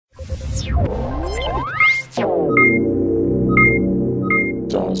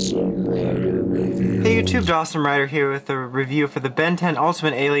Dawson Rider Review. Hey YouTube, Dawson Rider here with a review for the Ben 10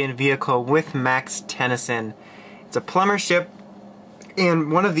 Ultimate Alien Vehicle with Max Tennyson. It's a plumber ship,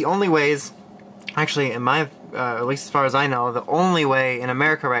 and one of the only ways, actually in my, at least as far as I know, the only way in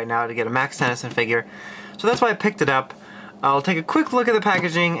America right now to get a Max Tennyson figure. So that's why I picked it up. I'll take a quick look at the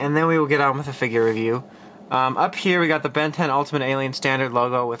packaging and then we will get on with the figure review. Up here we got the Ben 10 Ultimate Alien standard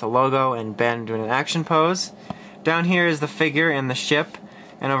logo with a logo and Ben doing an action pose. Down here is the figure and the ship.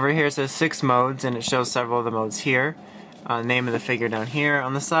 And over here it says 6 modes, and it shows several of the modes here. Name of the figure down here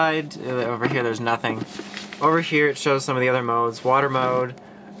on the side. Over here there's nothing. Over here it shows some of the other modes. Water mode,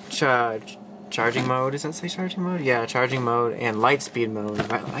 charging mode, does that say charging mode? Yeah, charging mode, and light speed mode.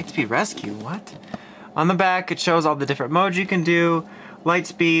 Light speed rescue, what? On the back it shows all the different modes you can do. Light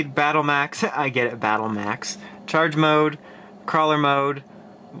speed, battle max, I get it, battle max. Charge mode, crawler mode,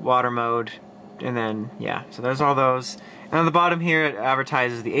 water mode, and then, yeah, so there's all those. And on the bottom here it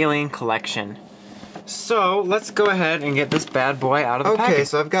advertises the Alien Collection. So, let's go ahead and get this bad boy out of the package. Okay,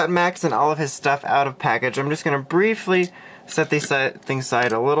 so I've got Max and all of his stuff out of package. I'm just going to briefly set these things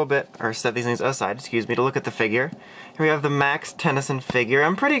aside a little bit, or set these things aside, excuse me, to look at the figure. Here we have the Max Tennyson figure.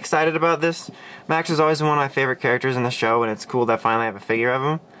 I'm pretty excited about this. Max is always one of my favorite characters in the show, and it's cool that I finally have a figure of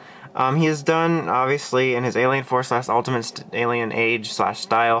him. He is done, obviously, in his Alien Force / Ultimate Alien Age /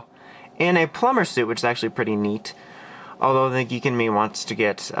 style, in a plumber suit, which is actually pretty neat. Although the Geek in Me wants to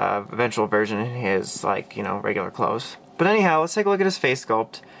get eventual version in his, like, you know, regular clothes. But anyhow, let's take a look at his face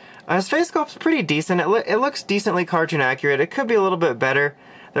sculpt. His face sculpt's pretty decent. It looks decently cartoon accurate. It could be a little bit better.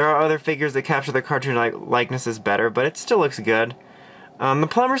 There are other figures that capture the cartoon likenesses better, but it still looks good. The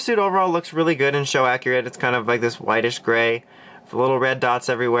plumber suit overall looks really good and show accurate. It's kind of like this whitish gray, with little red dots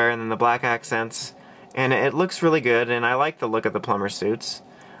everywhere, and then the black accents. And it looks really good, and I like the look of the plumber suits.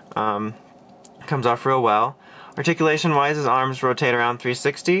 Comes off real well. Articulation-wise, his arms rotate around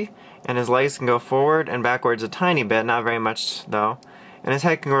 360, and his legs can go forward and backwards a tiny bit, not very much though, and his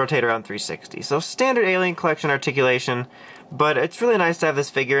head can rotate around 360. So standard Alien Collection articulation, but it's really nice to have this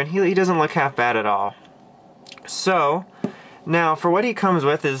figure, and he doesn't look half bad at all. So, now for what he comes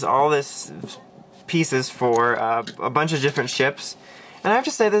with is all this pieces for a bunch of different ships, and I have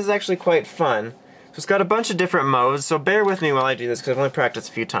to say this is actually quite fun. So it's got a bunch of different modes, so bear with me while I do this because I've only practiced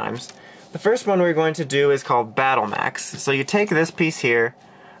a few times. The first one we're going to do is called Battle Max. So you take this piece here,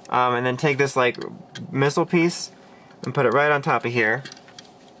 and then take this like missile piece and put it right on top of here.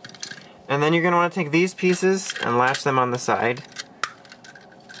 And then you're going to want to take these pieces and latch them on the side.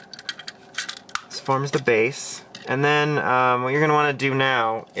 This forms the base. And then what you're going to want to do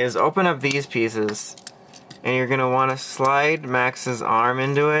now is open up these pieces, and you're going to want to slide Max's arm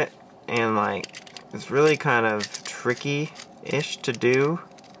into it, and like it's really kind of tricky-ish to do.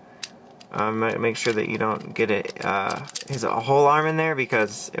 Make sure that you don't get his whole arm in there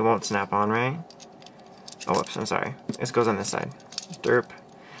because it won't snap on, right? Oh, whoops, I'm sorry. This goes on this side. Derp.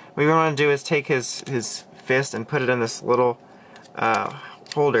 What you want to do is take his fist and put it in this little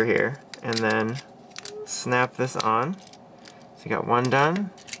holder here, and then snap this on. So you got one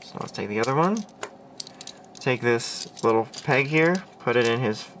done. So let's take the other one. Take this little peg here, put it in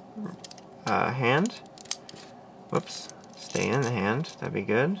his hand. Whoops. Stay in the hand. That'd be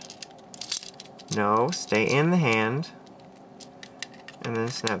good. No, stay in the hand, and then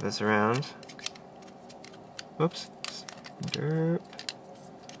snap this around. Whoops. Derp.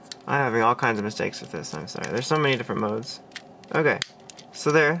 I'm having all kinds of mistakes with this, I'm sorry. There's so many different modes. Okay,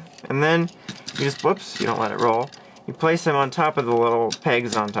 so there, and then you just, whoops, you don't let it roll. You place him on top of the little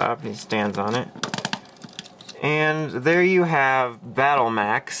pegs on top, he stands on it. And there you have Battle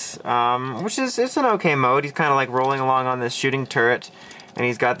Max, which is, it's an okay mode. He's kind of like rolling along on this shooting turret. And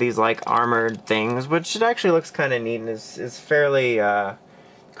he's got these like armored things, which it actually looks kind of neat and is fairly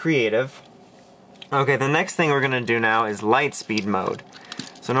creative. Okay, the next thing we're going to do now is light speed mode.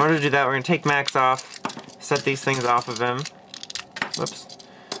 So in order to do that, we're going to take Max off, set these things off of him. Whoops.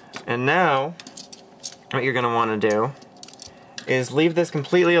 And now, what you're going to want to do is leave this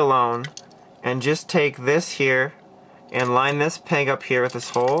completely alone and just take this here and line this peg up here with this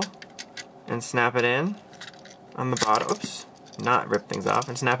hole and snap it in on the bottom. Oops. Not rip things off,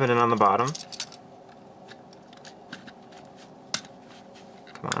 and snap it in on the bottom.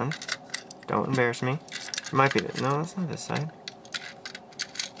 Come on. Don't embarrass me. It might be no, that's not this side.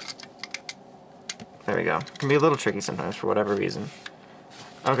 There we go. It can be a little tricky sometimes for whatever reason.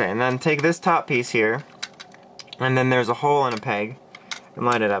 Okay, and then take this top piece here, and then there's a hole in a peg, and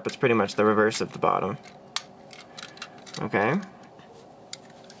line it up. It's pretty much the reverse of the bottom. Okay.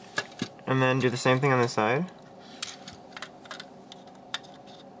 And then do the same thing on this side.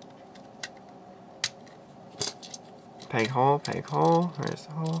 peg hole, peg hole. Where's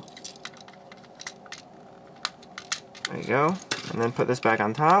the hole? There you go. And then put this back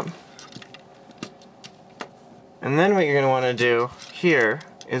on top. And then what you're going to want to do here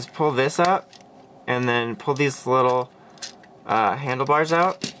is pull this up and then pull these little handlebars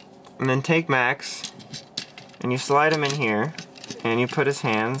out, and then take Max and you slide him in here and you put his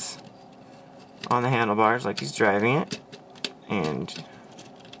hands on the handlebars like he's driving it. And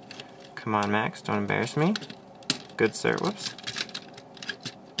come on, Max, don't embarrass me. Good sir. Whoops.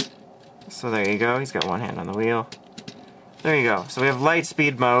 So there you go. He's got one hand on the wheel. There you go. So we have light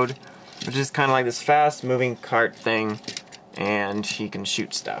speed mode, which is kind of like this fast moving kart thing, and he can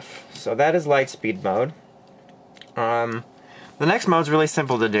shoot stuff. So that is light speed mode. The next mode's really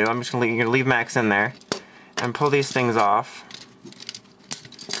simple to do. You're gonna leave Max in there and pull these things off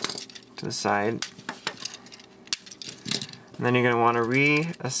to the side. And then you're gonna want to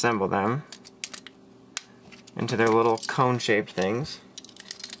reassemble them into their little cone-shaped things.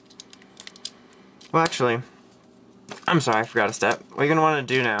 Well, actually, I'm sorry, I forgot a step. What you're going to want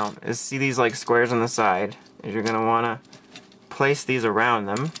to do now is see these like squares on the side. Is you're going to want to place these around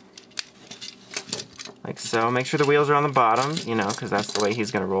them. Like so. Make sure the wheels are on the bottom, you know, because that's the way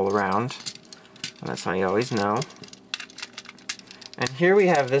he's going to roll around. And that's how you always know. And here we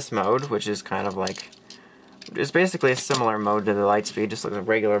have this mode, which is kind of like, it's basically a similar mode to the Lightspeed, just like a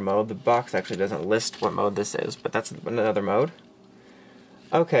regular mode. The box actually doesn't list what mode this is, but that's another mode.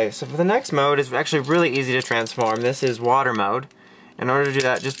 Okay, so for the next mode, it's actually really easy to transform. This is water mode. In order to do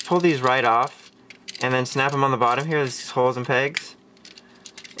that, just pull these right off, and then snap them on the bottom here, these holes and pegs.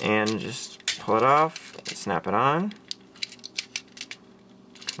 And just pull it off, snap it on.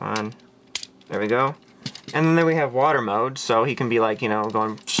 Come on. There we go. And then we have water mode, so he can be like, you know,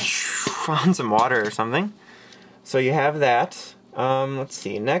 going on some water or something. So you have that. Let's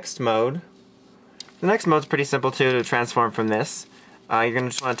see, next mode. The next mode's pretty simple too to transform from this. You're going to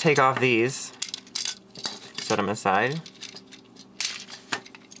just want to take off these, set them aside,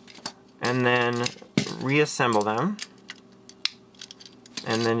 and then reassemble them,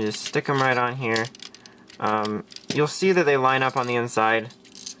 and then just stick them right on here. You'll see that they line up on the inside.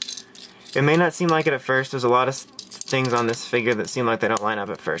 It may not seem like it at first. There's a lot of things on this figure that seem like they don't line up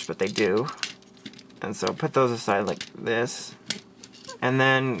at first, but they do. And so put those aside like this. And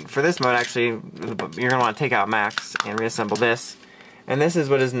then for this mode, actually, you're going to want to take out Max and reassemble this. And this is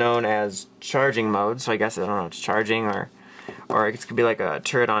what is known as charging mode, so I guess, I don't know, it's charging, or it could be like a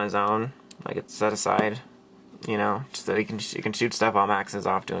turret on his own, like it's set aside, you know, so you can shoot stuff while Max is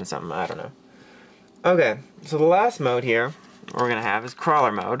off doing something, I don't know. Okay, so the last mode here, we're going to have is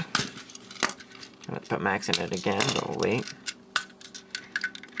crawler mode. I'm going to put Max in it again, but we'll wait.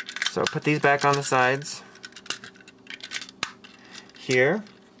 So put these back on the sides here.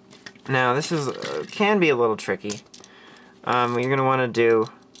 Now this is can be a little tricky. What you're going to want to do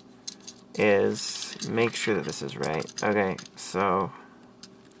is make sure that this is right. Okay, so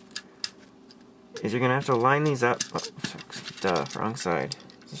you're going to have to line these up. Oh, duh, wrong side.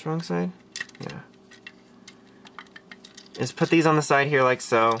 Is this wrong side? Yeah. Is put these on the side here like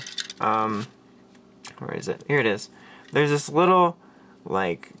so. Where is it? Here it is. There's this little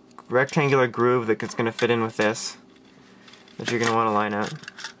like rectangular groove that's going to fit in with this that you're going to want to line up.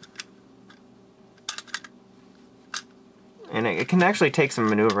 And it can actually take some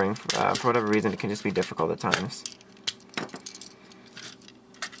maneuvering. For whatever reason, it can just be difficult at times.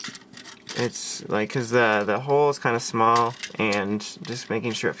 It's like, because the hole is kind of small, and just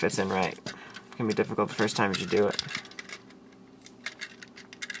making sure it fits in right can be difficult the first time you do it.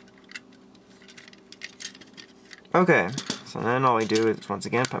 Okay, so then all we do is, once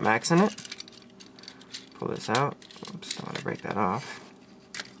again, put Max in it. Pull this out. Oops, don't want to break that off.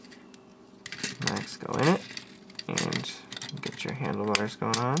 Max, go in it. And get your handlebars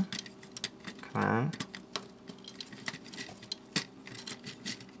going on. Come on.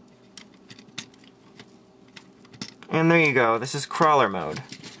 And there you go. This is crawler mode.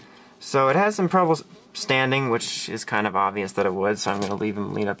 So it has some trouble standing, which is kind of obvious that it would, so I'm going to leave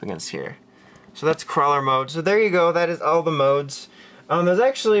him lean up against here. So that's crawler mode. So there you go. That is all the modes. There's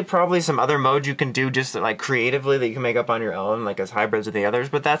actually probably some other modes you can do just like creatively that you can make up on your own, like as hybrids of the others,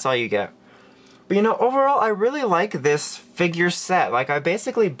 but that's all you get. But you know, overall, I really like this figure set. Like, I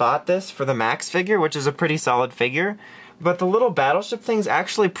basically bought this for the Max figure, which is a pretty solid figure. But the little battleship thing's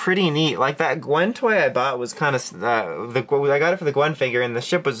actually pretty neat. Like, that Gwen toy I bought was kind of, I got it for the Gwen figure, and the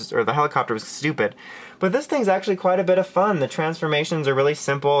ship was, or the helicopter was stupid. But this thing's actually quite a bit of fun. The transformations are really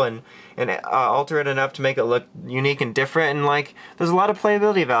simple and alter it enough to make it look unique and different. And, like, there's a lot of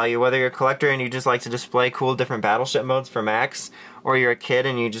playability value, whether you're a collector and you just like to display cool different battleship modes for Max, or you're a kid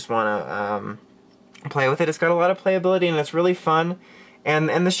and you just want to, play with it. It's got a lot of playability and it's really fun.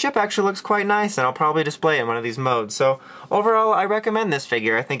 And the ship actually looks quite nice, and I'll probably display it in one of these modes. So overall, I recommend this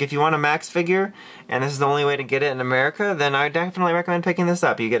figure. I think if you want a Max figure, and this is the only way to get it in America, then I definitely recommend picking this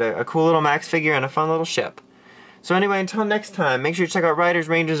up. You get a cool little Max figure and a fun little ship. So anyway, until next time, make sure you check out Riders,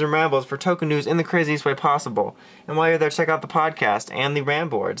 Rangers, and Rambles for token news in the craziest way possible. And while you're there, check out the podcast and the RAM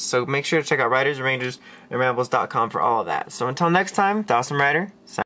boards. So make sure to check out Riders, Rangers, and Rambles.com for all of that. So until next time, Dawson Rider,